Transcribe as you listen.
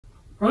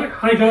Right,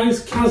 hi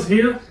guys, Kaz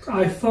here.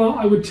 I thought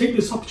I would take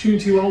this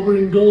opportunity while we're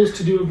indoors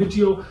to do a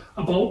video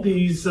about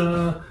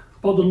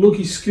about the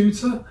Luggie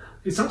Scooter.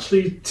 It's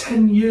actually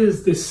 10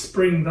 years this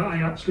spring that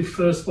I actually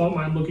first bought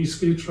my Luggie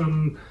Scooter,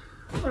 and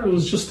I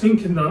was just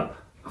thinking that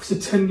after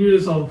 10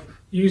 years of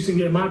using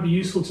it, it might be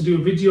useful to do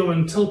a video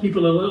and tell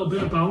people a little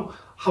bit about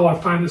how I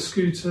find the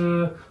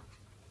scooter,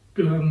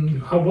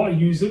 what I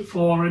use it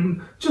for,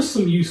 and just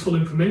some useful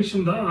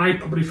information that I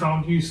probably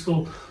found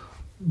useful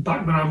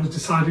back when I was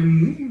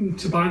deciding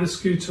to buy the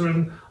scooter.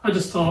 And I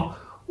just thought,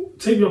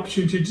 take the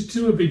opportunity to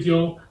do a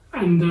video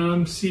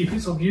and see if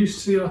it's of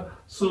use to you.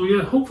 So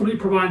yeah, hopefully it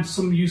provides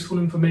some useful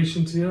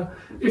information to you.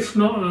 If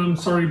not,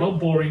 sorry about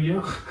boring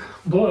you,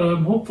 but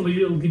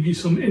hopefully it'll give you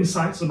some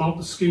insights about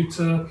the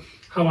scooter,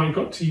 how I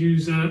got to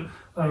use it,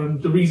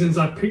 the reasons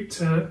I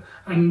picked it,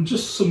 and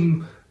just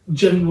some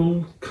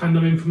general kind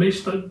of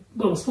information that,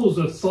 well, I suppose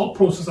the thought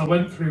process I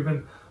went through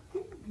when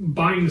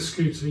buying the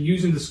scooter,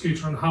 using the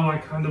scooter, and how I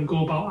kind of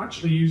go about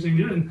actually using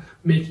it and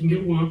making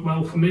it work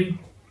well for me.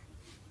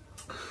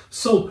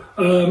 So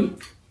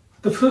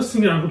the first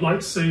thing I would like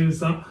to say is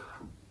that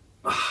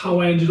how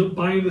I ended up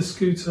buying the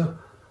scooter.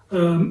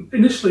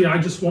 Initially, I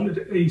just wanted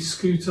a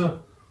scooter.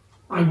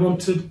 I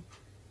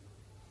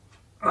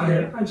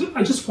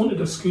just wanted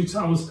a scooter.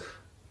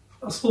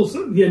 I suppose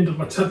at the end of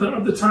my tether.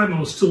 At the time, I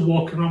was still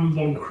walking around with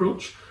one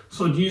crutch,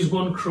 so I'd use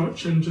one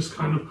crutch and just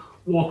kind of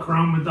walk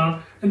around with that,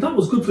 and that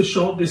was good for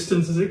short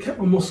distances. It kept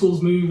my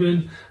muscles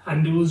moving,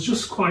 and it was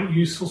just quite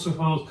useful so if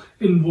I was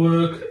in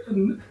work.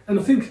 And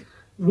I think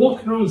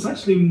walking around is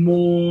actually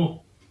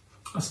more,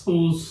 I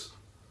suppose,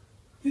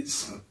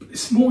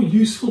 it's more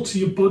useful to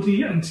your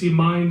body and to your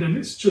mind, and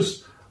it's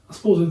just, I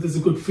suppose there's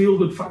a good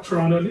feel-good factor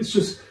on it. It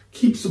just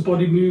keeps the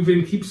body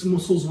moving, keeps the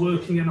muscles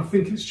working, and I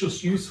think it's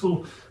just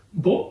useful.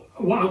 But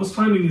what I was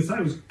finding is that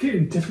it was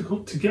getting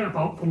difficult to get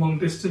about for long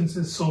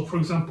distances. So, for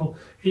example,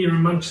 here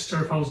in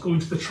Manchester, if I was going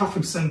to the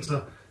Trafford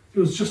Centre, it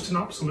was just an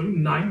absolute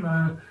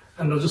nightmare.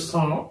 And I just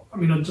thought,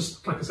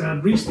 like I said,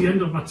 I'd reached the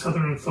end of my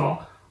tether and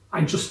thought, I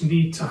just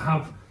need to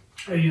have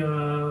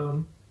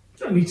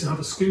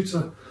a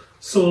scooter.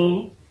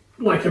 So,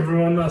 like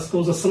everyone, I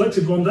suppose I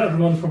selected one that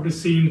everyone's probably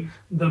seen.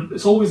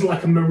 It's always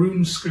like a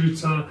maroon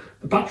scooter.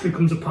 The battery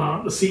comes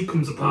apart, the seat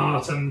comes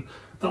apart, and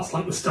that's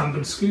like the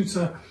standard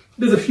scooter.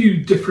 There's a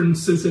few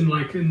differences in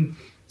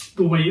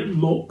the way it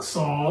looks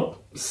or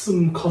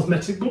some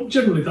cosmetic, but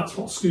generally that's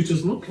what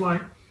scooters look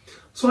like.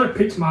 So I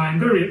picked mine,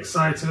 very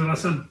excited, and I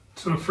said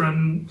to my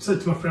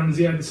friends,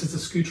 yeah, this is the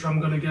scooter I'm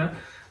going to get.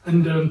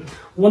 And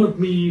one of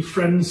my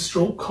friends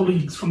stroke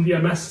colleagues from the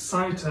MS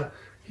Society,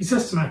 he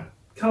says to me,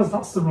 Kaz,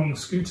 that's the wrong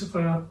scooter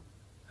for you.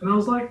 And I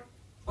was like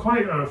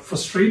quite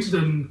frustrated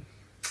and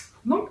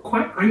not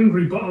quite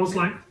angry, but I was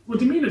like, what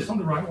do you mean it's not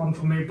the right one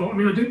for me? But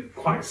I didn't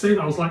quite say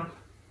that. I was like,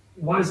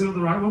 why isn't it the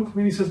right one for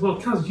me? And he says,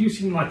 well, Kaz, you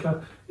seem like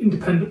an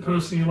independent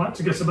person, you like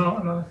to get about,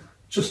 and I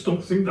just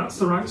don't think that's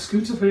the right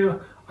scooter for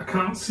you. I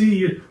can't see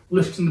you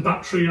lifting the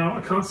battery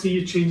out, I can't see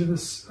you changing the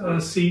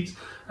seat,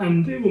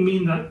 and it will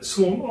mean that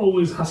someone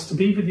always has to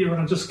be with you,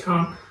 and I just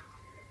can't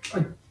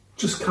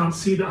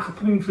see that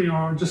happening for you,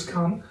 or I just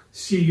can't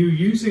see you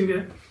using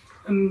it.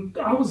 And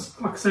I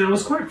was, like I say, I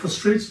was quite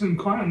frustrated and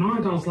quite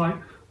annoyed. I was like,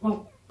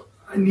 well,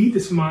 I need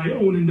this for my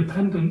own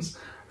independence,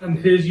 and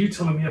here's you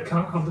telling me I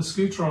can't have the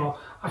scooter, or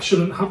I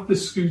shouldn't have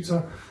this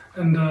scooter.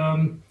 And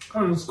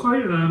I was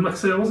quite, like I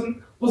say, I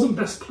wasn't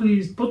best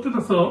pleased. But then I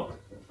thought,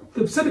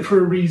 they've said it for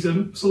a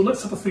reason, so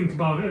let's have a think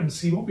about it and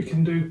see what we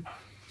can do.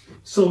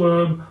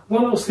 So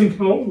while I was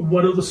thinking about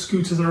what other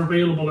scooters are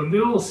available, and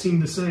they all seem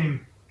the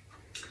same,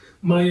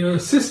 my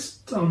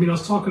sister, I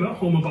was talking at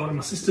home about it,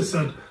 my sister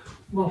said,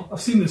 well,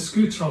 I've seen this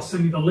scooter, I'll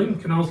send you the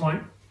link. And I was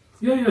like,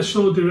 yeah,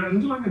 sure, do it.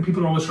 And like when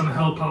people are always trying to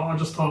help out, I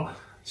just thought,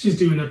 she's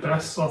doing her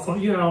best, so I thought,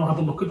 yeah, I'll have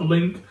a look at the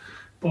link.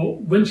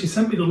 But when she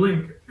sent me the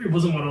link, it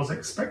wasn't what I was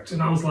expecting.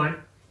 I was like,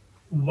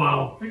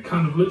 wow, it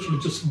kind of literally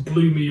just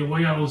blew me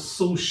away. I was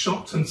so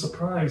shocked and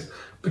surprised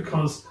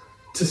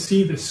to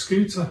see this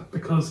scooter,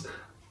 because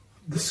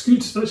the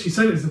scooter that she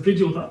sent is the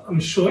video that I'm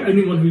sure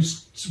anyone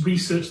who's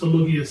researched the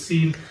Luggie has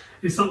seen.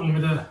 It's that one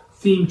with a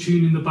theme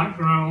tune in the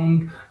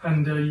background,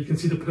 and you can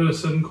see the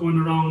person going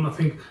around, I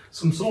think,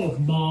 some sort of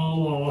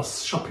mall or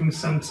shopping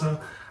centre.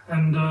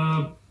 And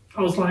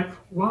I was like,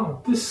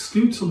 wow, this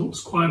scooter looks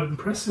quite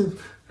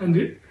impressive, and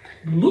it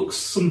looks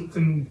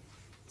something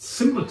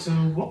similar to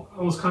what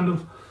I was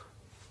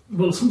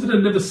something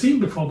I'd never seen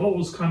before, but I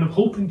was kind of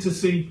hoping to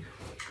see.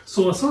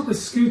 So I saw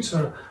this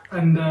scooter,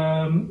 and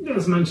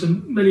as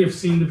mentioned, many have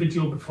seen the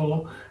video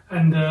before,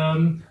 and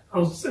I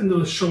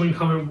was showing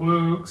how it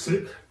works.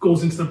 It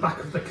goes into the back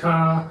of the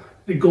car,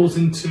 it goes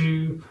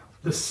into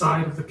the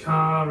side of the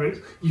car,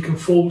 you can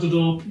fold it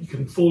up, you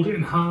can fold it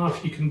in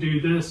half, you can do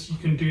this, you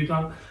can do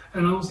that.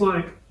 And I was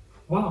like,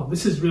 wow,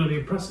 this is really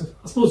impressive.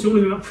 I suppose the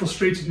only thing that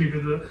frustrated me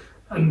with it,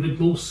 and with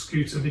most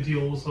scooter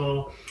videos,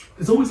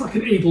 there's always like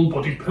an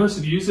able-bodied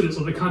person using it,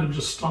 so they kind of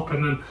just stop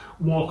and then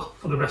walk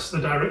for the rest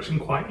of the direction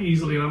quite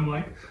easily. And I'm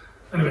like,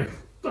 anyway,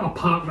 I'll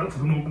park that for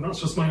the moment,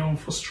 that's just my own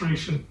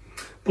frustration.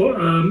 But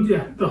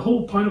yeah, the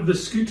whole point of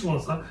this scooter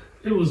was that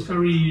it was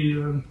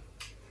very,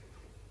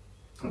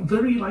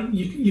 very like,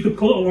 you could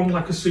pull it along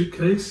like a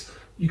suitcase,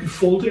 you could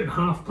fold it in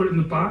half, put it in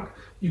the back,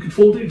 you could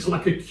fold it into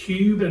like a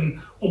cube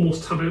and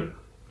almost have it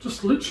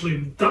just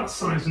literally that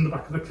size in the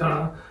back of the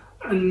car.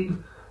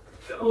 And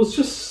I was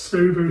just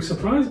very, very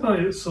surprised by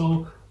it.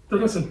 So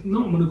then I said,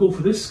 no, I'm going to go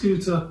for this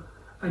scooter.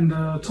 And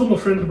told my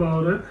friend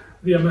about it,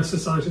 the MS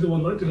Society, the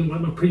one that didn't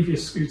like my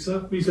previous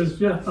scooter. He says,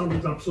 yeah, that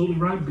was absolutely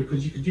right,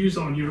 because you could use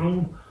it on your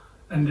own.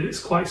 And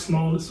it's quite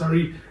small, it's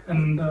very,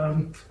 and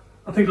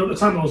I think at the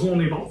time I was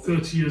only about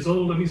 30 years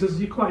old, and he says,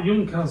 you're quite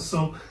young, Kaz,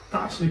 so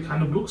that actually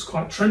kind of looks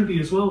quite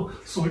trendy as well,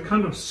 so it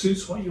kind of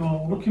suits what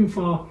you're looking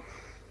for.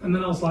 And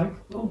then I was like,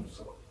 oh,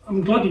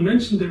 I'm glad he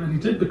mentioned it, and he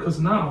did, because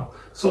now,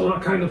 so I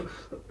kind of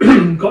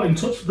got in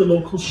touch with the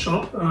local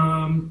shop,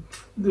 and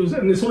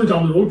it's only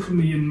down the road from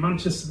me in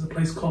Manchester, a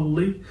place called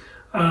Lee,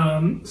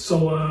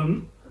 so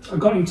I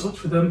got in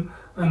touch with them,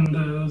 and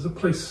there's a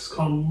place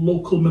called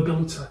Local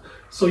Mobility.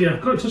 So yeah,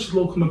 got in touch with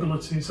Local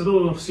Mobility. He said,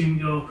 oh, I've seen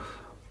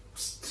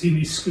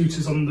these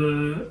scooters on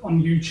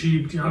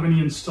YouTube. Do you have any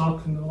in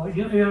stock? And they're like,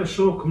 yeah,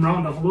 sure, come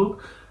round, have a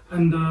look.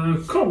 And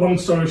cut a long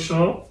story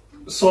short,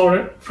 saw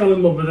it, fell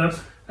in love with it,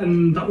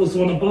 and that was the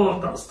one I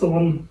bought. That's the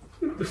one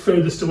the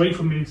furthest away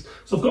from me.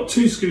 So I've got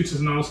 2 scooters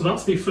now. So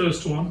that's the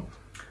first one.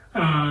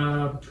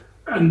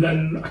 And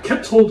then I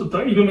kept hold of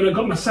that, even when I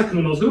got my second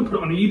one, I was going to put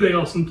it on eBay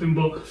or something,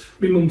 but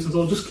my mum says,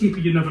 oh, just keep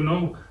it, you never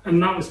know. And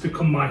now it's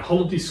become my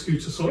holiday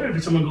scooter, so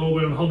every time I go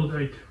away on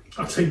holiday,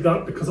 I take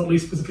that, because at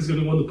least if it's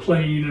going to go on the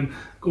plane and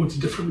go to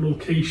different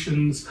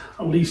locations,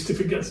 at least if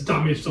it gets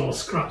damaged or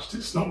scratched,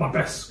 it's not my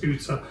best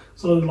scooter.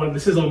 So like,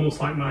 this is almost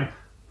like my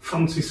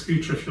fancy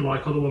scooter, if you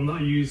like, or the one that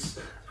I use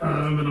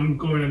when I'm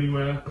going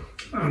anywhere.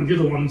 And the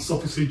other one's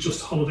obviously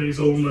just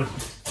holidays only.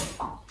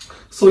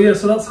 So yeah,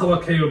 so that's how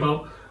I came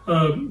about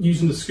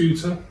using the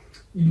scooter.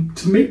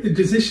 To make the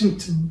decision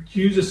to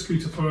use a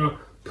scooter for a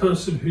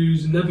person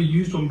who's never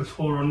used one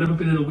before or never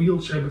been in a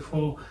wheelchair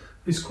before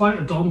is quite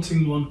a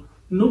daunting one.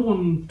 No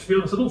one, to be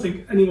honest, I don't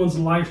think anyone's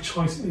life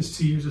choice is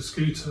to use a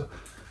scooter.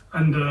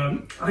 And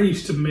I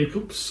used to make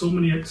up so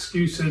many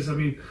excuses. I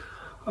mean,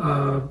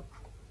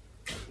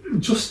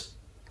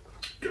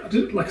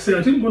 like I say,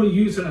 I didn't want to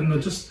use it, and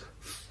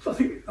I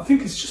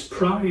think it's just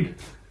pride.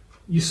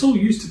 You're so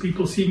used to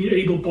people seeing you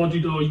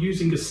able-bodied or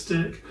using a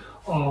stick,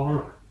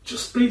 or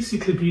just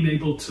basically being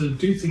able to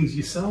do things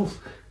yourself,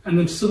 and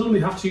then suddenly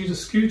have to use a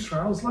scooter.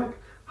 I was like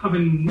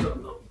having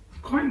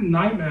quite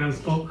nightmares,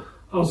 but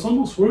I was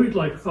almost worried,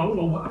 like, I thought,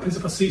 well, what happens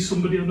if I see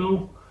somebody I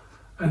know?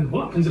 And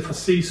what happens if I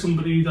see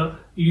somebody that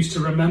used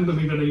to remember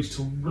me when I used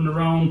to run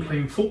around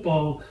playing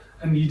football?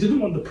 And you didn't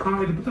want the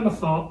pride, but then I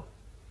thought,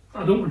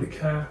 I don't really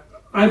care.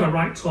 I have a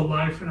right to a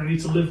life, and I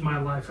need to live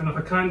my life. And if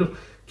I kind of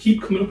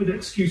keep coming up with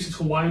excuses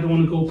for why I don't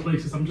want to go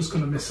places, I'm just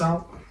going to miss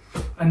out.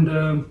 And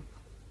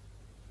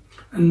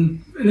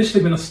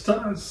initially when I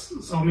started,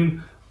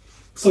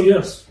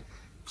 yes,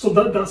 so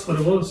that's what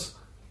it was.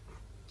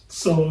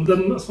 So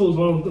then I suppose,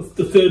 well,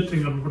 the third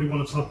thing I really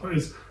want to talk about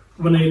is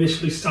when I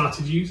initially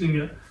started using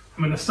it. And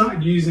when I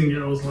started using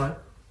it, I was like,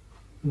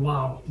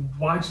 wow,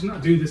 why didn't I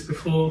do this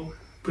before?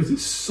 Because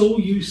it's so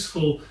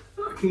useful.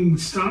 I can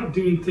start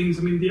doing things.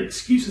 I mean, the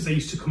excuses I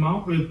used to come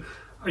out with,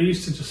 I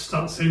used to just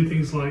start saying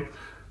things like,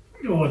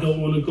 oh, I don't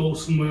want to go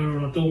somewhere,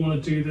 or I don't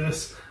want to do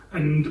this.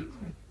 And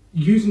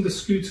using the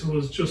scooter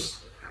it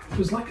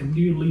was like a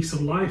new lease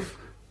of life.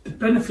 The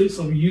benefits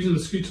of using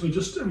the scooter were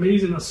just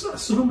amazing. I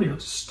suddenly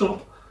had to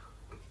stop.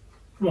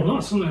 Well,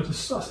 not suddenly, I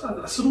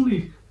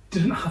suddenly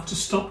didn't have to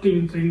stop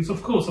doing things.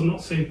 Of course, I'm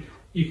not saying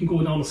you can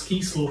go down a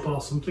ski slope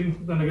or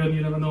something. Then again,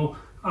 you never know.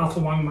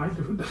 Arthur Wang might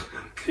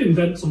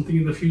invent something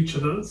in the future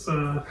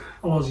that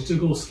allows you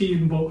to go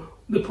skiing. But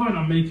the point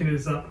I'm making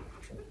is that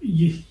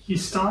you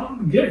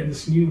start getting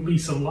this new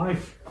lease of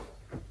life.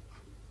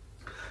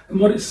 And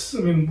what's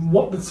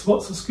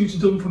the scooter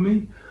done for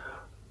me?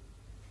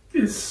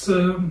 It's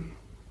given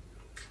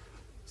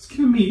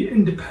me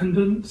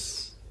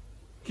independence,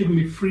 given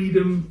me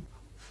freedom.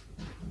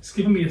 It's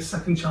given me a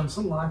second chance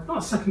at life. Not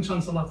a second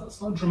chance at life,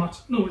 that's not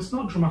dramatic. No, it's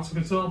not dramatic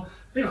at all.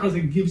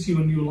 It gives you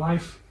a new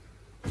life.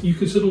 You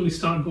can suddenly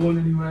start going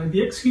anywhere.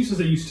 The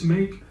excuses I used to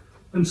make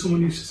when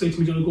someone used to say to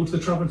me, do you want to go to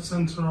the Trafford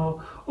Centre,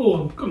 or,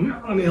 oh,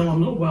 I'm ill,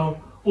 I'm not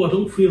well, or I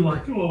don't feel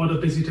like it, or I had a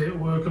busy day at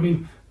work. I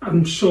mean,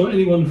 I'm sure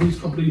anyone who's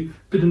probably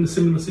been in a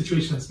similar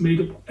situation has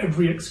made up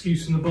every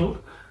excuse in the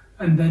book.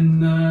 And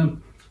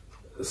then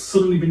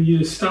suddenly when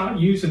you start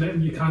using it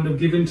and you kind of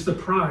give in to the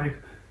pride,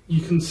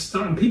 you can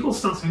start, and people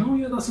start saying, oh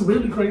yeah, that's a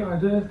really great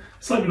idea.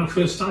 It's like when I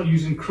first started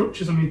using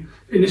crutches. I mean,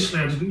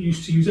 initially I didn't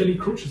used to use any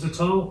crutches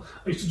at all.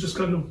 I used to just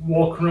kind of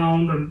walk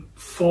around and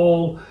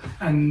fall.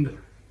 And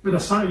when I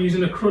started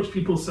using a crutch,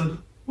 people said,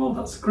 well,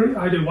 that's a great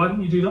idea. Why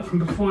didn't you do that from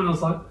before? And I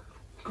was like,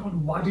 God,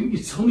 why didn't you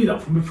tell me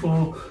that from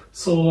before?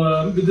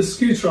 So with the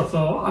scooter, I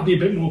thought I'd be a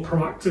bit more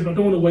proactive. I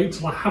don't want to wait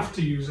till I have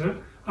to use it.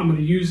 I'm going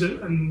to use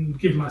it and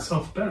give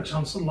myself a better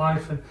chance at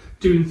life and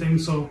doing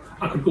things. So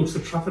I could go to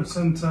the Trafford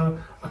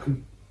Centre, I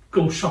could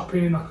go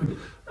shopping, I could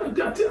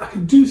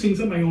do things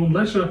at my own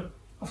leisure.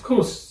 of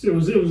course, it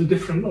was a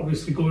different,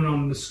 obviously, going around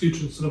on the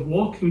scooter instead of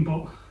walking,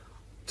 but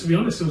to be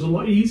honest, it was a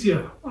lot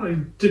easier. I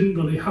didn't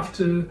really have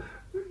to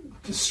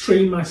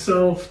strain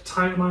myself,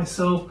 tire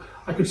myself.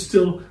 I could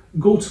still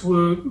go to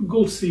work,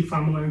 go to see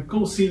family,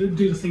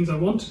 do the things I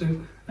wanted to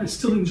do, and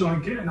still enjoy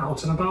getting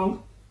out and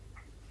about.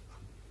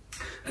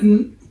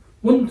 And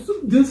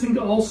the other thing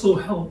that also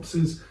helps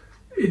is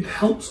it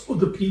helps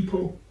other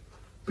people,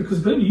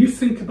 because when you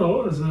think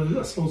about as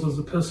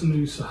a person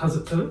who has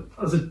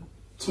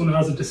someone who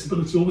has a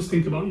disability, you always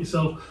think about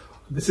yourself.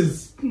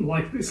 It's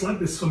like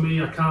this for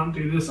me. I can't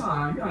do this.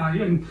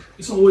 And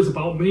it's always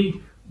about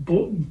me.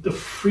 But the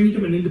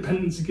freedom and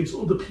independence it gives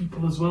other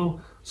people as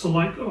well. So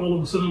like all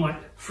of a sudden, like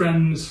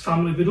friends,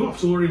 family, they don't have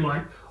to worry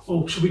like,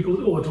 oh, should we go?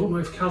 Oh, I don't know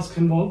if Kaz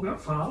can walk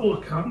that far. Oh,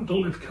 don't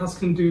know if Kaz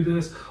can do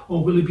this.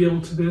 Or will he be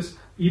able to do this?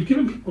 You've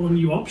given people a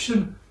new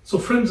option. So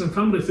friends and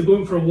family, if they're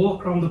going for a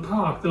walk around the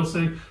park, they'll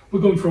say, we're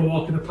going for a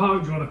walk in the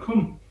park, do you want to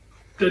come?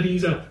 Dead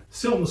easy,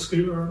 sit on the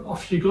scooter and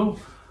off you go.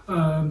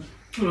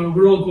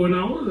 We're all going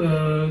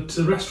out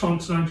to the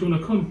restaurant tonight, do you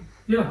want to come?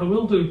 Yeah, I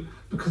will do.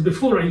 Because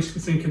before I used to be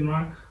thinking,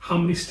 right, how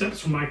many steps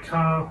from my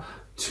car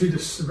to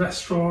this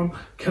restaurant?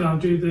 Can I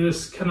do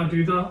this? Can I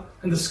do that?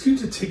 And the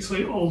scooter takes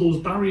away all those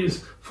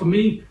barriers for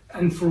me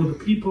and for other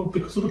people,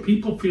 because other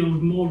people feel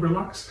more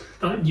relaxed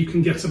that you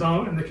can get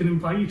about and they can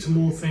invite you to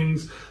more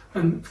things.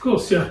 And of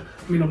course, yeah,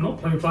 I mean, I'm not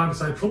playing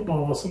five-a-side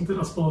football or something,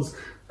 I suppose.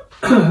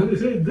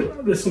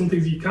 There's some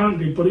things you can't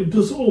do, but it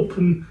does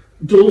open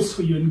doors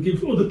for you and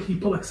give other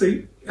people, like I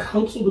say, it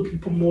helps other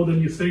people more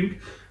than you think.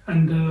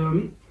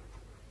 And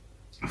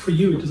for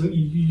you, it doesn't.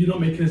 You're not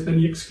making as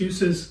many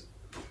excuses.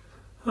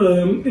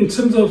 In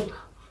terms of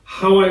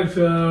how I've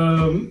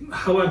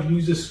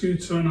used a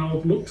scooter and how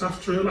I've looked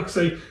after it, like I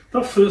say,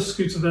 that first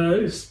scooter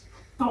there is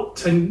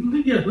about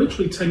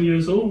literally 10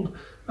 years old.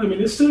 I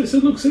mean, it's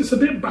a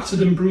bit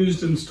battered and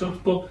bruised and stuff,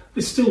 but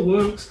it still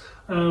works.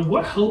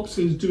 What helps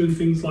is doing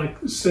things like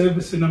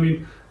servicing. I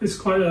mean, it's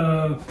quite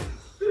a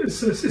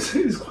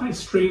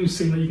strange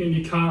thing that you get in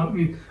your car. I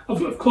mean,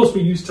 of course,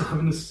 we're used to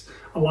having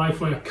a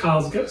life where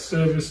cars get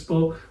serviced,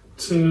 but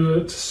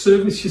to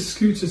service your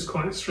scooter is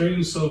quite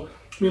strange. So,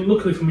 I mean,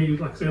 luckily for me,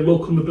 like I say,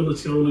 Local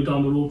Mobility are only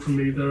down the road from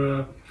me.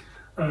 They're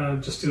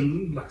just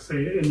in, like I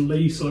say, in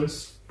Lee, so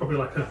it's probably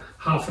like a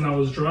half an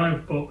hour's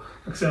drive. But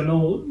like I say, I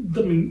know,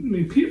 I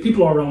mean,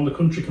 people all around the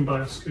country can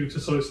buy a scooter,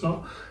 so it's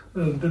not,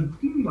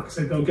 like I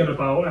say, they'll get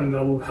about and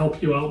they'll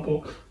help you out.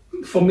 But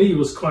for me, it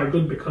was quite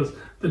good because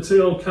they'd say,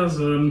 oh, Kaz,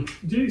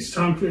 it's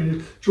time for you,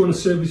 do you want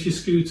to service your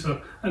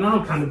scooter? And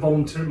I'll kind of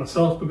volunteer it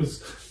myself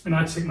because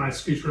I take my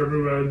scooter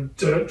everywhere,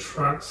 dirt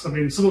tracks. I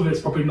mean, some of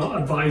it's probably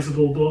not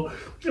advisable, but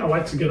I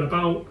like to get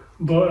about.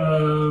 But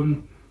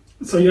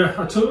so yeah,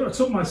 I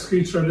took my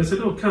scooter and they said,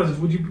 oh, Kaz,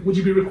 would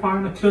you be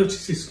requiring a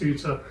courtesy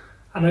scooter?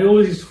 And I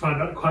always used to find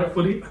that quite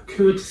funny, a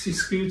courtesy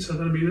scooter.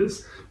 I mean,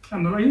 I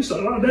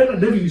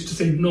never used to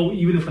say no,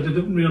 even if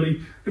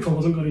if I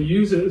wasn't going to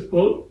use it.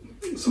 But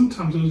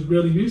sometimes it was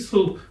really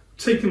useful.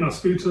 Taking my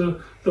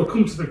scooter, they'll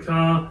come to the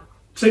car,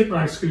 take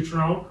my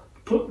scooter out,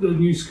 put the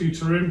new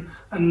scooter in,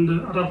 and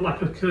I'd have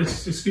like a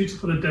courtesy scooter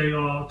for the day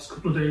or a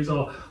couple of days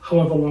or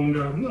however long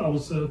I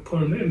was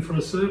putting it in for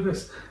a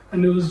service.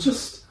 And it's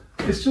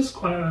just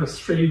quite a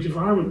strange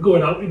environment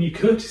going out in your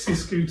courtesy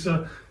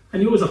scooter,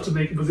 and you always have to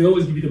make it, because they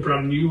always give you the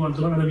brand new ones.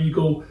 Like whenever you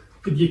go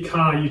with your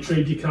car, not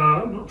trade your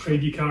car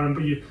in,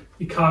 but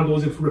your car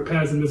goes in for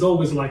repairs, and there's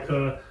always like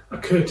a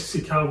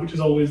courtesy car, which is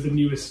always the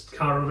newest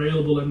car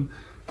available, and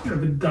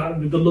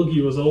the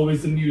Luggie was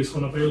always the newest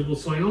one available.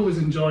 So I always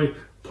enjoy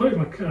putting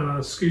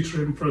my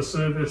scooter in for a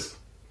service.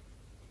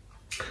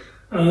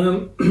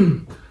 I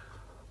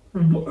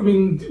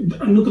mean,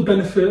 another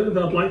benefit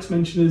that I'd like to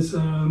mention is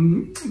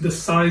the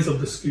size of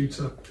the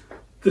scooter.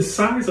 The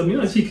size, I mean,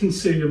 as you can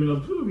see,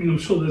 I'm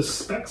sure there's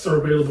specs are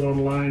available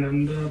online,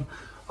 and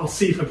I'll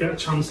see if I get a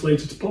chance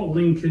later to put a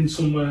link in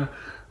somewhere,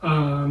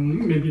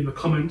 maybe in the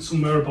comments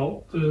somewhere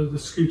about the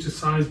scooter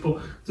size.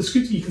 But the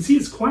scooter, you can see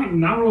it's quite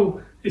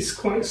narrow, it's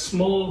quite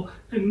small,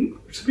 and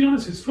to be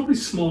honest, it's probably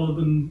smaller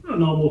than a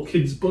normal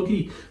kid's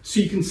buggy. So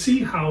you can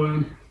see how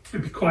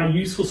it'd be quite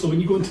useful. So when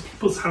you go into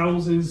people's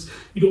houses,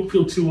 you don't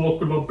feel too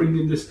awkward about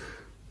bringing this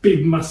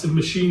big massive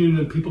machine in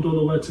and people don't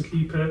know where to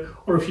keep it.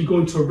 Or if you go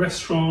into a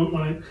restaurant,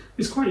 like,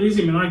 it's quite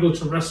easy. I mean, I go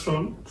to a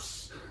restaurant,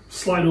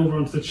 slide over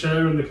onto the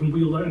chair and they can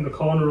wheel that in the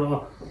corner,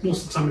 or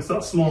most of the time it's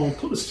that small,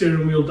 put the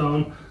steering wheel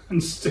down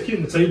and stick it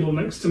in the table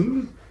next to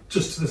me,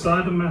 just to the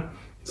side of me.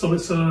 So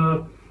it's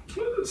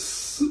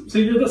so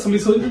yeah, that's, I mean,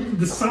 so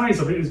the size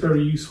of it is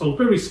very useful,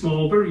 very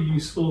small, very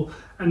useful,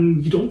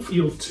 and you don't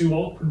feel too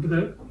awkward with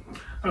it.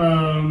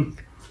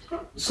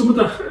 Some of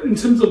the, in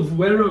terms of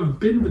where I've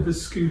been with the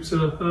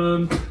scooter,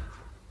 I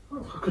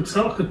could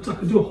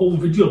do a whole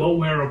video about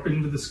where I've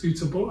been with the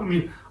scooter, but I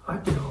mean,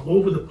 I've been all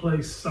over the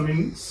place. I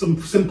mean,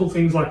 some simple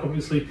things like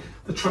obviously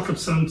the Trafford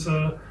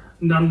Centre,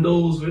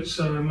 Nando's, which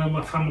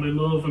my family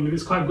love. I mean,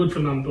 it's quite good for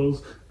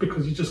Nando's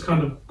because you just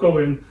kind of go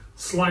in,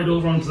 slide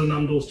over onto the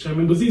Nando's chair. I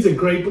mean, because these are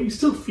great, but you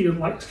still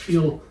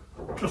feel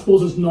I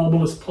suppose, as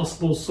normal as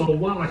possible. So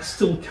while I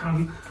still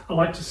can, I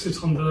like to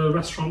sit on the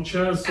restaurant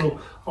chairs. So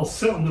I'll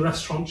sit on the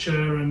restaurant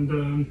chair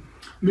and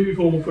move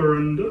over.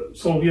 And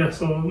so yeah,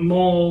 so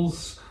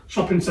malls,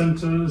 shopping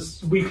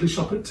centres, weekly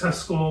shop at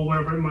Tesco,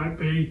 wherever it might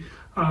be.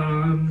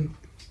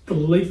 The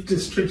Lake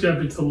District, yeah, I've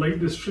been to the Lake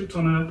District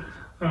on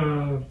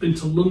it. Been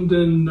to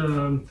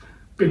London,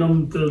 been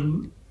on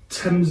the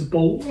Thames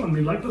boat. I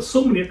mean, like, there's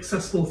so many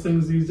accessible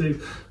things these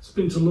days. So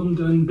been to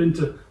London, been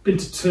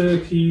to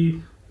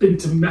Turkey, been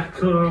to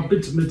Mecca,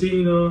 been to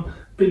Medina,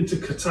 been to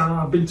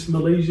Qatar, been to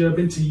Malaysia,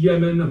 been to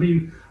Yemen. I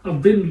mean,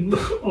 I've been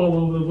all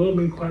over the world. I've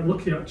been quite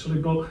lucky actually,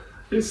 but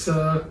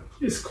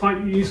it's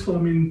quite useful. I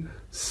mean,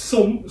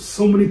 so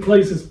many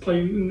places,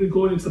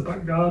 going into the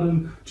back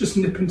garden, just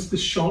nip into the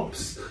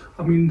shops.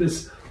 I mean,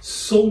 there's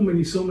so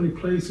many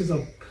places.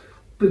 I've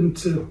been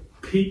to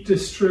Peak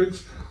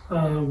District,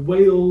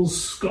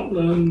 Wales,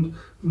 Scotland,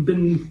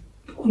 been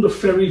on the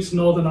ferry to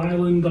Northern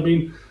Ireland. I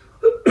mean,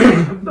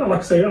 like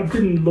I say, I've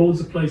been loads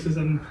of places,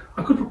 and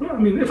I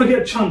mean, if I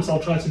get a chance,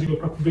 I'll try to do a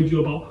proper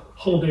video about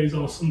holidays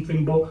or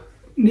something. But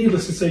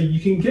needless to say, you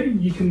can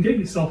get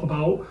yourself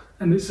about,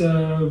 and it's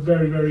a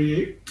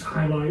very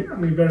highlight. I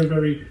mean,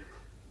 very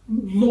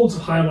loads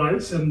of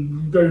highlights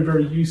and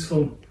very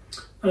useful.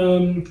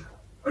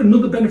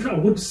 Another benefit I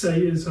would say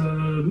is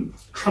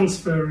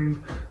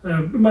transferring.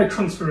 By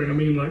transferring, I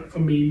mean, like, for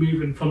me,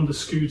 moving from the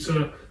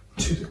scooter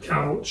to the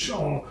couch,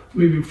 or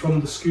moving from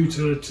the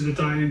scooter to the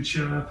dining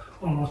chair,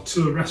 or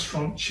to a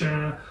restaurant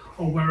chair,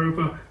 or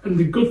wherever. And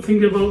the good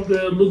thing about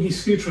the Luggie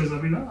Scooter is,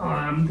 I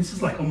mean, this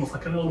is like almost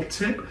like a little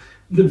tip.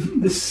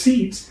 The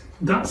seat,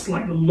 that's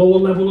like the lower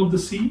level of the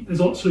seat.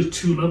 There's actually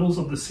 2 levels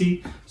of the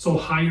seat, so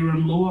higher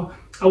and lower.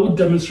 I would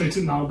demonstrate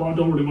it now, but I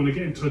don't really want to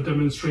get into a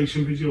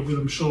demonstration video because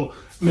I'm sure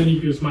many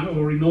of you might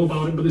already know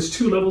about it. But there's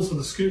 2 levels of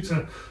the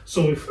scooter.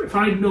 So if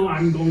I know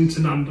I'm going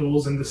to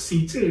Nando's and the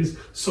seat is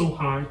so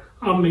high,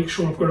 I'll make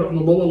sure I've got it on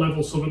the lower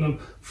level, so when I'm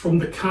from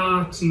the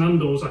car to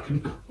Nando's, I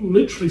can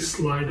literally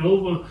slide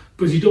over.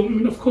 Because you don't, I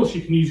mean, of course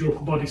you can use your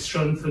upper body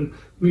strength and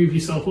move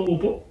yourself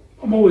over, but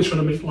I'm always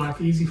trying to make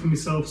life easy for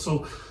myself.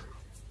 So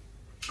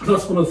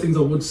that's one of the things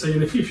I would say.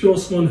 And if you're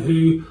someone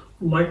who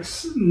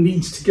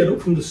needs to get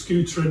up from the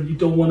scooter and you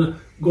don't want to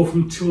go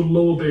to a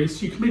lower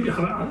base, you can maybe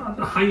have it at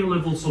a higher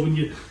level. So when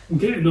you're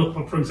getting up,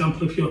 or for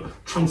example, if you're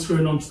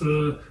transferring onto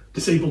the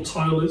disabled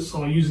toilets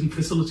or using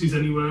facilities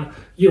anywhere,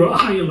 you're at a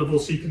higher level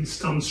so you can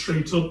stand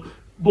straight up.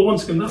 But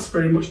once again, that's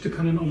very much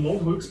dependent on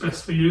what works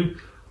best for you.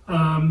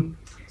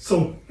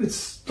 So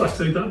it's, like I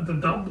say,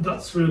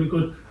 that's really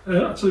good.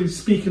 Actually,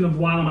 speaking of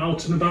while I'm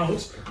out and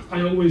about,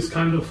 I always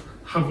kind of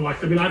have,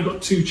 like, I mean, I've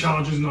got 2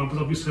 chargers now, because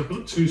obviously I've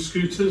got 2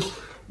 scooters.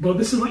 But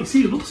this is, like, you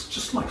see, it looks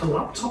just like a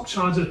laptop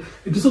charger.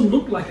 It doesn't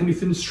look like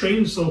anything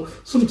strange. So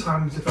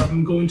sometimes if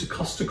I'm going to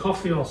Costa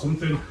Coffee or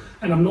something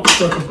and I'm not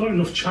sure if I've got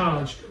enough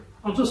charge,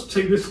 I'll just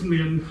take this with me,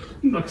 and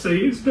like I say,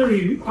 it's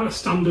quite a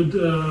standard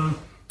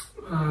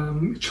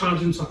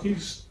charging socket. You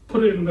just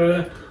put it in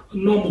there, a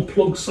normal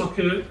plug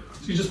socket.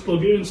 So you just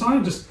plug it in. So I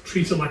just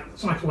treat it like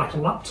a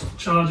laptop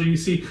charger. You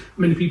see,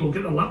 many people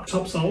get the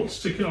laptops out,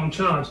 stick it on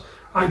charge.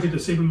 I did the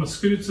same with my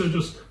scooter.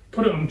 Just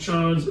put it on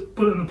charge,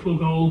 put it in the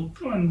plug hole,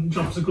 and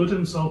jobs are good.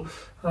 And so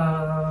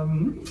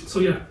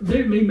yeah,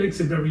 it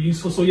makes it very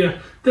useful. So yeah,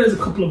 there's a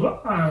couple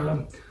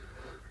of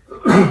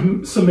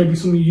maybe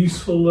some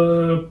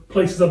useful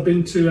places I've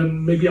been to,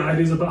 and maybe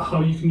ideas about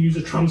how you can use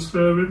a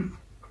transferring.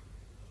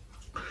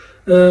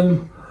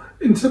 In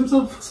terms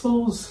of, I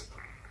suppose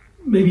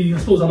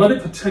I've had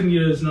it for 10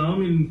 years now. I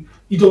mean,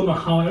 you don't know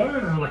how,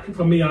 like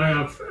for me, I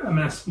have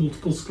MS,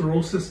 multiple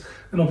sclerosis,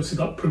 and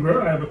obviously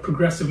I have a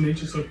progressive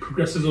nature, so it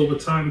progresses over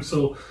time.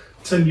 So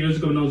 10 years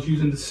ago when I was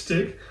using the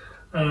stick,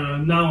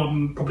 now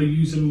I'm probably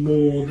using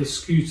more the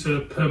scooter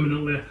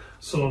permanently.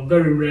 So I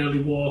very rarely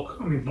walk.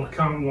 I mean, I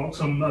can't walk,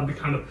 so I'd be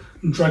kind of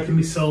dragging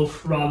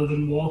myself rather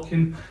than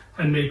walking,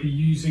 and maybe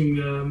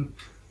using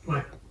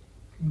like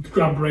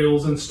grab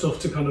rails and stuff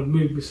to kind of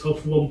move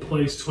myself from one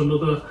place to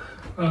another.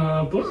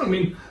 But I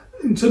mean,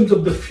 in terms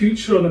of the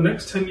future or the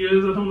next 10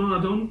 years, I don't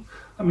know.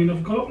 I mean,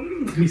 I've got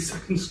my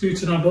second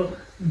scooter now, but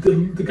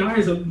the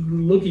guys at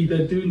Luggie,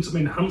 they're doing some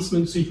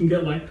enhancements so you can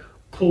get like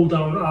pull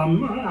down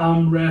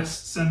arm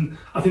rests, and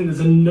I think there's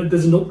an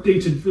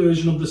updated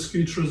version of the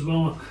scooter as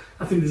well.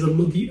 I think there's a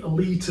Luggie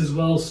Elite as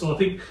well, so I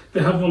think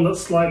they have one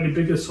that's slightly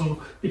bigger.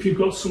 So if you've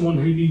got someone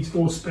who needs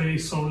more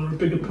space, or they're a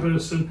bigger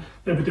person,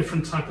 they have a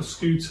different type of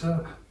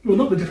scooter. Well,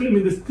 not the different. I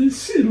mean,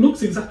 it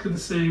looks exactly the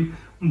same,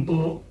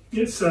 but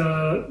it's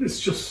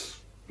just,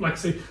 like I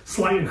say,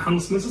 slight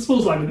enhancements. I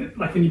suppose like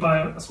when you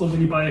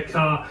buy a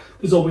car,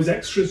 there's always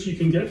extras you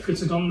can get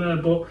fitted on there.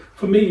 But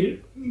for me,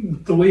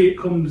 the way it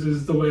comes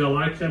is the way I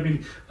like it. I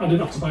mean, I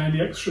didn't have to buy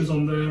any extras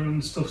on there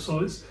and stuff,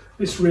 so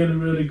it's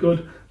really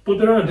good. But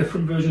there are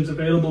different versions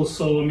available,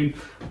 so I mean,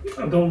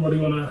 I don't really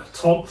want to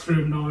talk through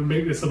them now and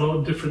make this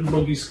about different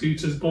Luggie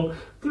scooters, but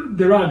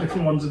there are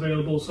different ones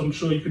available, so I'm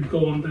sure you could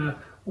go on their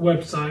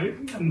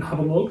website and have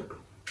a look.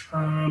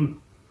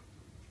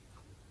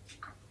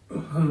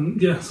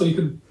 yeah, so you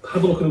can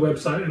have a look at the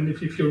website, and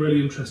if you're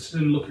really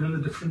interested in looking at the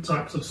different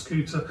types of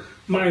scooter,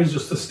 mine's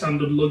just a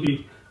standard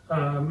Luggie.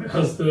 It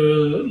has the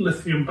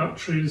lithium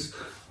batteries,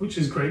 which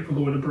is great for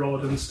going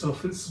abroad and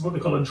stuff. It's what they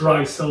call a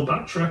dry cell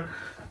battery.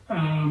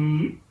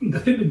 The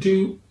thing they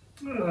do,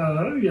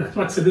 yeah, like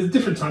I said, there's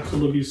different types of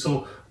Luggies,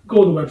 so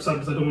go on the website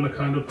because I don't want to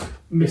kind of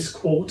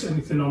misquote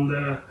anything on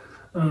there.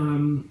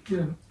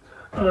 Yeah.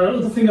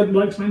 Other thing I'd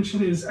like to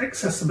mention is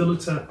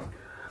accessibility.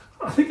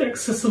 I think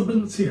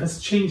accessibility has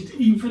changed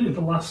even in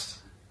the last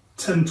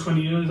 10,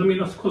 20 years. I mean,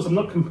 of course, I'm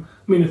not... I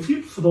mean,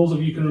 for those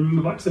of you who can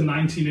remember back to the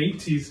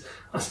 1980s,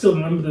 I still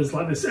remember there's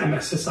like this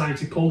MS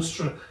Society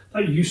poster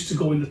that used to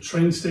go in the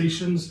train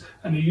stations,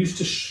 and it used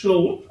to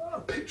show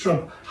a picture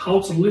of how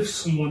to lift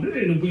someone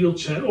in a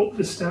wheelchair up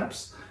the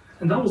steps.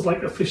 And that was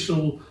like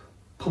official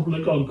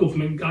public or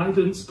government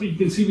guidance. But you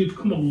can see we've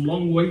come a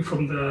long way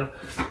from there.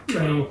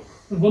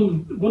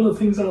 One of the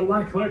things I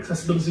like about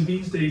accessibility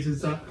these days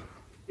is that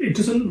it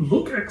doesn't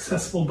look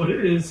accessible, but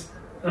it is.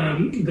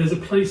 There's a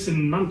place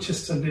in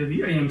Manchester near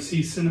the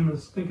AMC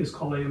cinemas, I think it's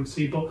called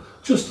AMC, but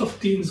just off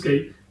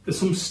Deansgate, there's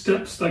some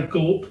steps that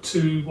go up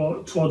to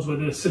towards where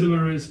the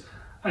cinema is,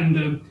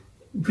 and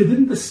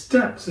within the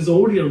steps there's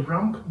already a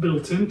ramp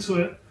built into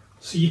it,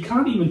 so you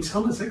can't even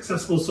tell it's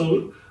accessible.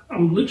 So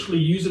I'm literally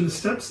using the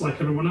steps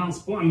like everyone else,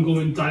 but I'm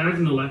going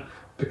diagonally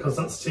because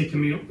that's taking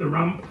me up the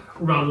ramp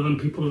rather than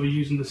people who are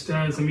using the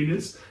stairs. I mean,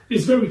 it's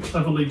very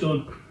cleverly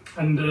done,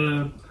 and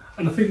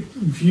I think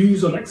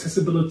views on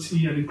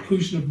accessibility and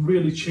inclusion have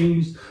really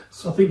changed.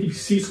 So I think if you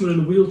see someone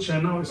in a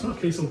wheelchair now, it's not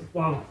a case of,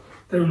 wow,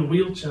 they're in a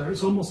wheelchair.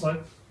 It's almost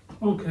like,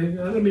 okay,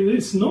 I mean,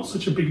 it's not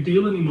such a big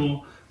deal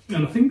anymore.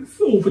 And I think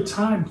over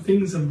time,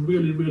 things have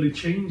really, really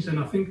changed. And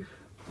I think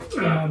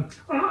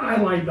I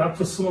like that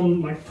for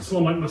someone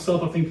like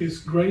myself. I think it's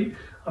great.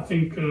 I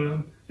think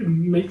it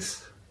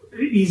makes it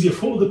easier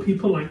for other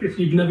people. Like if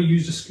you've never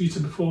used a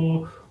scooter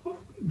before,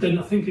 then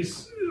I think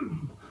it's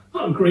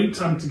not a great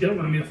time to get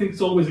one. I mean, I think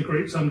it's always a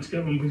great time to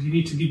get one because you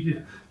need to give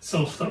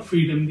yourself that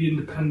freedom, the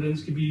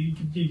independence, give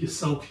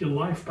yourself your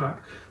life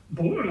back.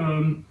 But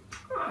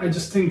I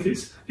just think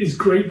it's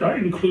great, that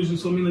inclusion.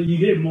 So I mean, like, you're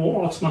getting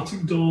more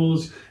automatic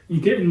doors,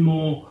 you're getting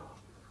more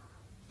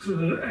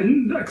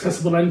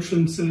accessible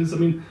entrances. I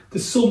mean,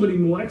 there's so many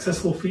more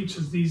accessible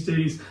features these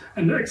days,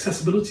 and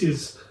accessibility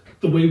is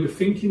the way we're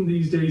thinking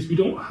these days. We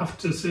don't have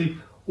to say,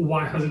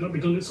 why has it not been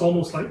done? It's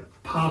almost like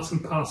part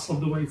and parcel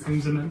of the way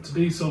things are meant to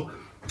be. So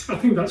I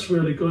think that's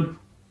really good.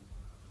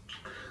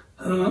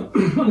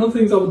 Another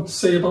thing I would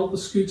say about the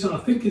scooter, I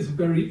think is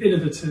very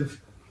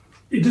innovative.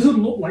 It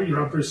doesn't look like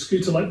your average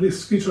scooter, like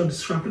this scooter I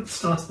described at the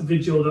start of the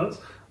video, that's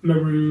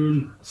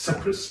maroon,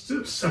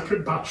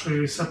 separate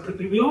battery, separate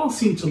thing. They all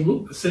seem to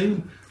look the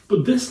same,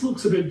 but this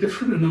looks a bit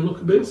different, and they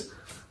look a bit,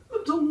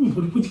 I don't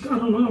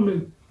know, I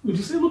mean, would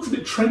you say it looks a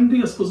bit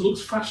trendy? I suppose it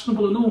looks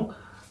fashionable. I know,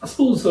 I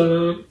suppose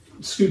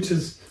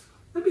scooters,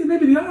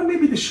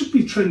 maybe they should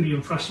be trendy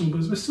and fashionable,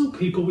 because we're still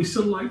people, we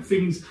still like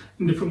things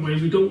in different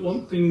ways. We don't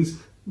want things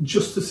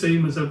just the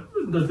same as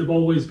they've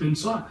always been.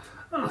 So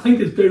I think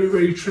it's very,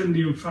 very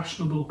trendy and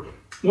fashionable.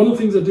 One of the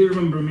things I do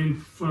remember, I mean,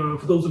 for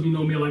those of you who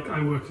know me, like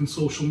I work in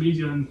social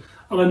media, and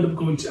I'll end up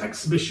going to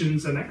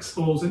exhibitions and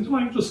expos and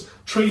like just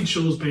trade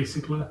shows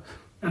basically.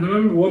 And I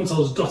remember once I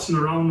was dotting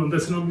around on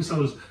this, and obviously I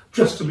was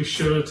dressed in my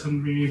shirt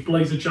and my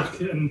blazer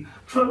jacket, and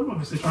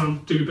obviously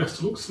trying to do my best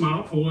to look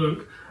smart for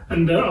work.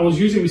 And I was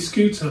using my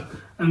scooter,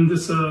 and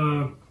this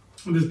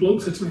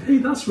bloke said to me, "Hey,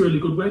 that's really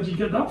good. Where do you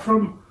get that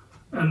from?"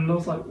 And I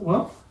was like,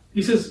 "What?"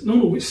 He says,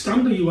 "No, which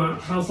stand are you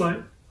at?" And I was like,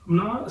 "I'm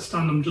not at a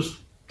stand. I'm just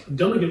a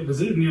delegate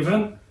visiting the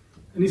event."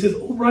 And he says,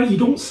 "Oh right, you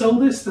don't sell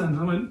this then?"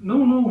 I went,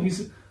 "No."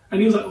 And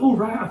he was like, "Oh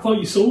right, I thought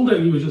you sold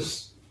it. You were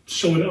just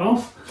showing it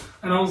off."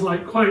 And I was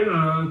like,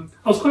 I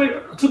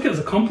took it as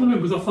a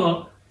compliment, because I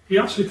thought he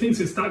actually thinks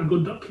it's that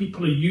good that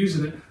people are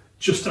using it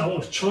just out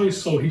of choice.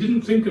 So he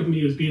didn't think of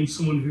me as being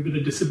someone who with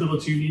a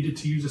disability who needed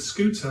to use a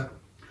scooter.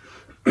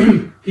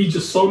 He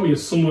just saw me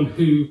as someone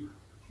who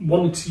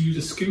wanted to use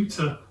a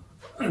scooter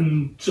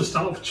and just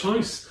out of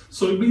choice.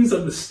 So it means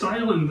that the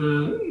style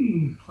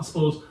and I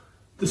suppose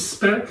the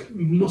spec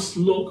must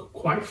look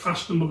quite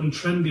fashionable and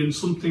trendy, and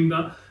something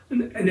that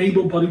an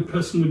able-bodied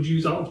person would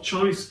use out of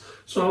choice.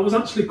 So I was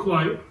actually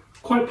quite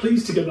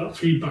pleased to get that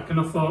feedback, and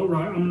I thought,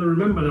 right, I'm going to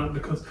remember that,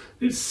 because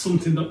it's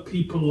something that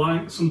people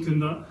like, something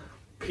that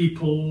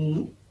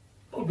people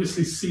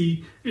obviously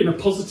see in a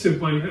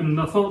positive way, and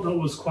I thought that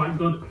was quite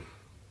good.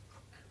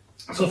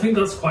 So I think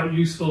that's quite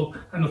useful,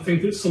 and I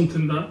think it's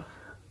something that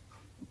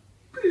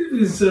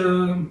is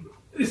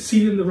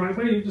seen in the right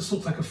way. It just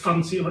looks like a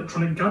fancy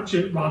electronic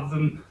gadget rather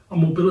than a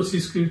mobility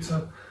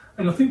scooter.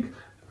 And I think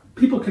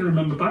people can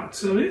remember back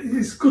to it.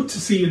 It's good to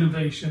see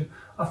innovation.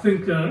 I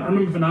think I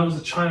remember when I was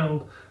a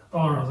child,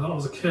 or as I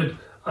was a kid,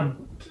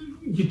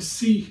 you'd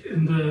see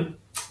in the,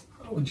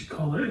 what do you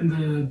call it, in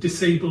the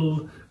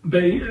disabled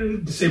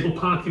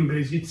parking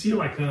bays, you'd see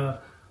like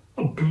a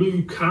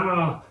blue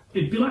car.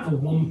 It'd be like a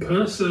one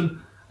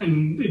person,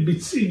 and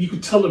you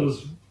could tell it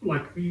was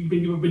like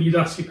when you'd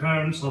ask your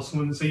parents or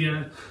someone to say,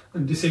 yeah,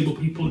 and disabled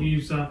people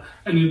use that,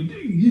 and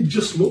you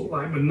just look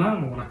like, but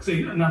now, like I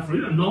say, a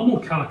normal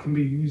car can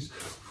be used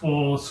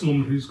for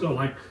someone who's got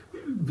like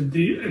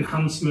the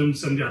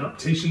enhancements and the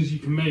adaptations you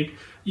can make.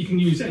 You can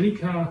use any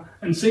car,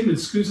 and same with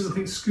scooters. I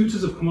think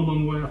scooters have come a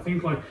long way. I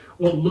think like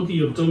what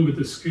Luggie have done with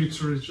the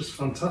scooter is just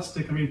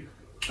fantastic. I mean,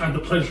 I had the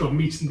pleasure of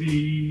meeting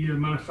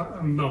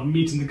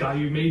meeting the guy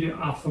who made it,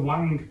 Arthur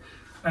Wang,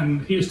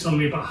 and he was telling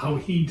me about how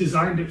he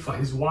designed it for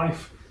his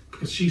wife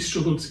because she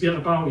struggled to get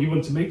about. He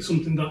wanted to make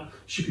something that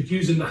she could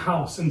use in the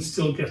house and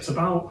still get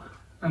about.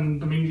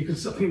 And I mean,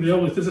 because I think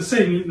there's a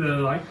saying there,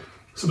 like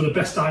some of the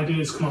best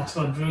ideas come out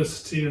of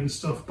adversity and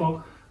stuff,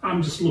 but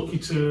I'm just lucky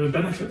to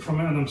benefit from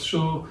it, and I'm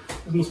sure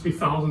there must be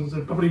thousands,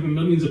 and probably even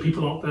millions of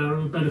people out there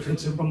who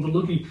benefited from the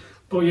Luggie.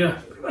 But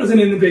yeah, as an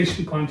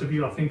innovation point of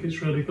view, I think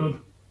it's really good.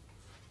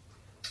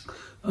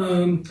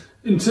 In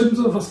terms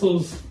of, I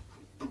suppose,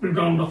 we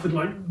round off with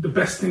like the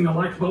best thing I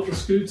like about the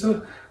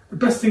scooter. The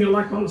best thing I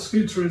like about the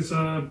scooter is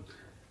I like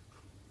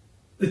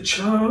the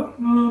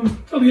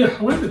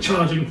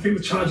charging. I think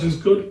the charging is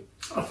good.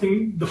 I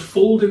think the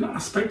folding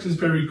aspect is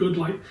very good.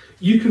 Like,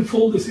 you can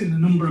fold this in a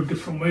number of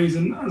different ways,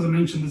 and as I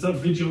mentioned, there's that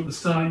video at the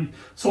start.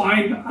 So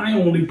I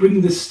only bring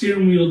this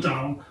steering wheel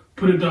down,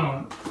 put it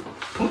down,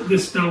 put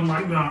this down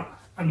like that,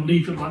 and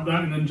leave it like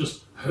that, and then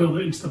just hurl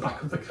it into the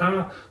back of the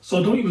car. So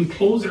I don't even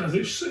close it as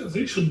it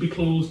should be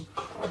closed.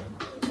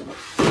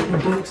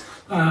 But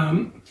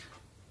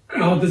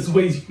there's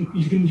ways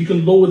you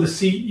can lower the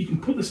seat, you can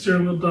put the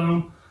steering wheel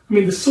down. I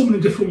mean, there's so many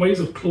different ways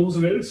of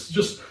closing it. It's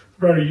just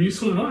very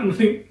useful, and I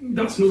think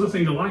that's another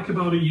thing I like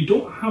about it. You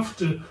don't have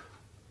to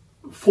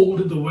fold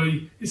it the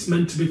way it's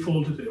meant to be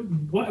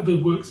folded. Whatever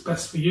works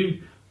best for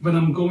you. When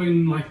I'm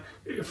going, like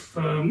if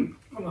I'm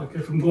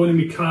going in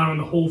my car and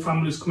the whole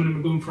family's coming and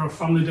we're going for a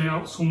family day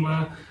out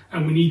somewhere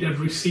and we need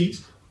every seat,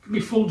 it can be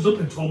folded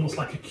up into almost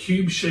like a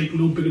cube shape,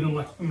 no bigger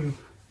than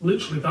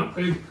literally that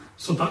big.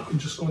 So that could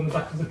just go in the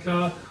back of the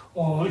car.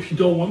 Or if you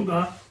don't want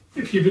that,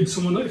 if you're with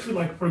someone, if you're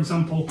like, for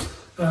example,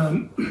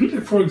 I'm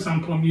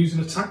using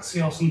a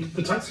taxi or something,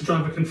 the taxi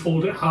driver can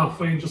fold it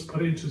halfway and just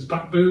put it into his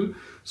back boot.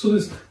 So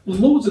there's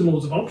loads and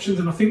loads of options,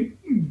 and I think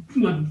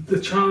like the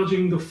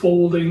charging, the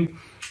folding,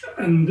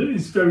 and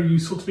it's very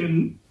useful to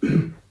me.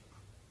 And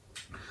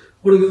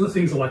one of the other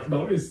things I like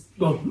about it is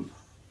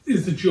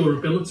the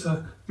durability.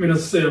 I mean, as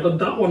I say, I've had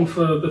that one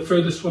for the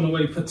furthest one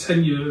away for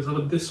 10 years. I've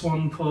had this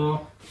one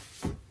for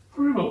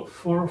probably about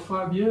 4 or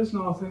 5 years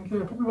now, I think.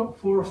 Yeah, probably about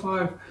 4 or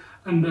 5.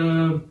 And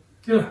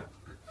yeah,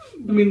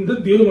 I mean,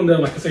 the other one there,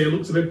 like I say, it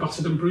looks a bit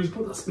battered and bruised,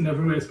 but that's been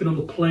everywhere. It's been on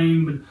the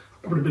plane,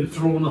 probably been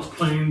thrown off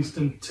planes,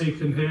 and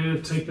taken here,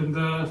 taken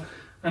there.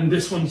 And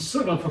this one's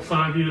sat on for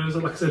 5 years.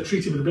 Like I said,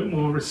 treated with a bit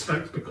more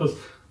respect because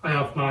I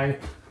have my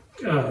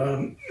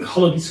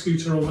holiday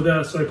scooter over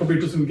there, so it probably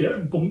doesn't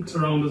get bumped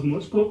around as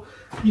much. But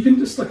you can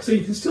just, like I say,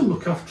 you can still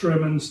look after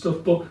them and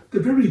stuff, but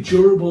they're very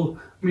durable.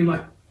 I mean,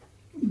 like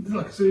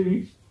I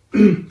say,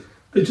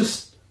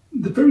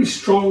 they're very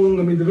strong.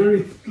 I mean, they're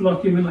very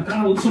lucky. I mean, like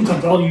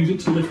sometimes I'll use it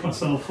to lift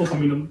myself up. I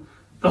mean,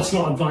 that's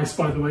not advice,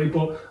 by the way,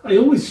 but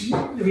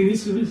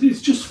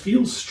it just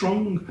feels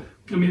strong.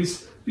 I mean,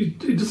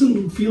 it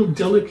doesn't feel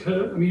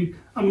delicate. I mean,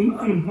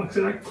 I'm like I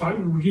said, I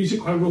use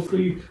it quite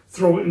roughly,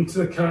 throw it into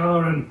the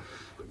car, and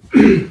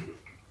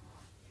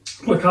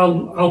like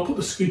I'll put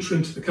the scooter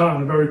into the car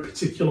in a very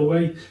particular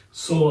way.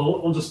 So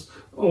I'll just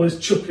always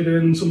chuck it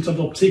in. Sometimes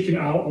I'll take it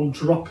out, I'll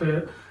drop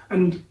it,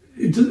 and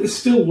it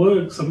still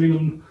works. I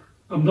mean,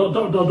 I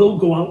don't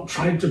go out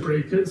trying to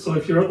break it. So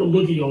if you're at the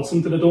Luggie or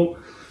something, I don't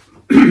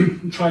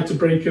try to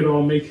break it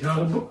or make it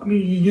hard. But I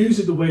mean, you use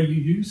it the way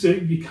you use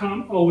it. You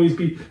can't always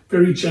be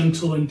very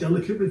gentle and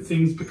delicate with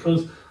things,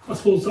 because I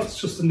suppose that's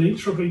just the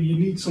nature of it. You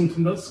need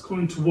something that's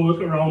going to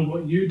work around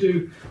what you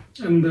do.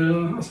 And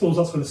I suppose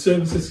that's when the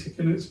services kick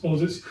in. I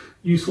suppose it's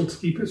useful to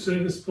keep it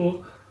serviced,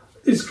 but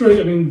it's great.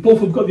 I mean,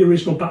 both have got the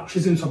original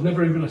batteries in, so I've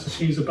never even had to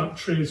change the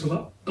battery. So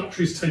that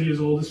battery's 10 years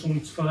old, this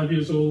one's 5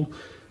 years old.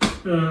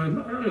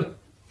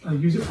 I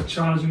use it for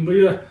charging, but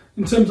yeah,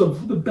 in terms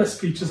of the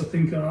best features, I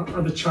think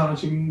are the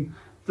charging,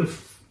 the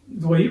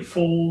way it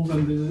folds,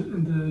 and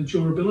the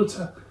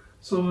durability.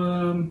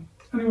 So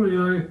anyway,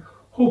 I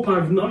hope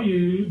I've not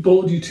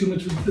bored you too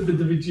much with the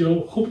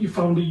video. Hope you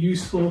found it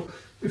useful.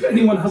 If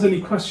anyone has any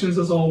questions,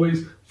 as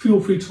always, feel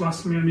free to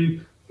ask me. I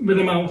mean, when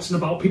I'm out and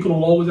about, people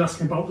will always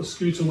ask me about the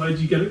scooter. Where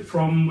do you get it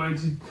from? Where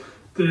did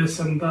this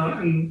and that?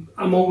 And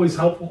I'm always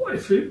helpful.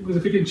 If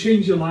it can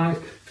change your life,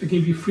 if it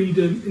give you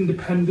freedom,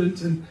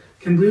 independence, and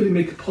can really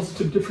make a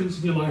positive difference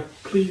in your life,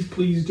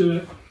 please do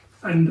it.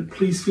 And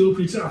please feel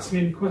free to ask me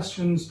any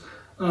questions.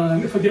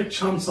 If I get a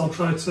chance, I'll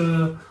try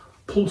to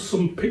post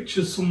some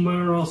pictures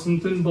somewhere or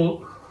something,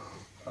 but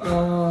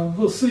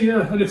we'll see.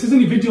 Yeah, and if there's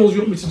any videos you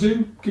want me to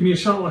do, give me a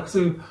shout. Like I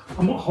said,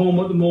 I'm at home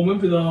at the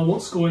moment with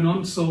lots going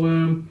on,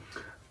 so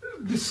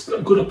this is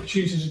a good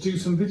opportunity to do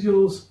some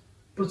videos.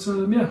 But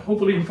yeah,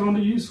 hopefully you found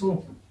it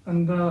useful,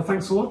 and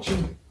thanks for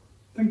watching.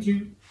 Thank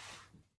you.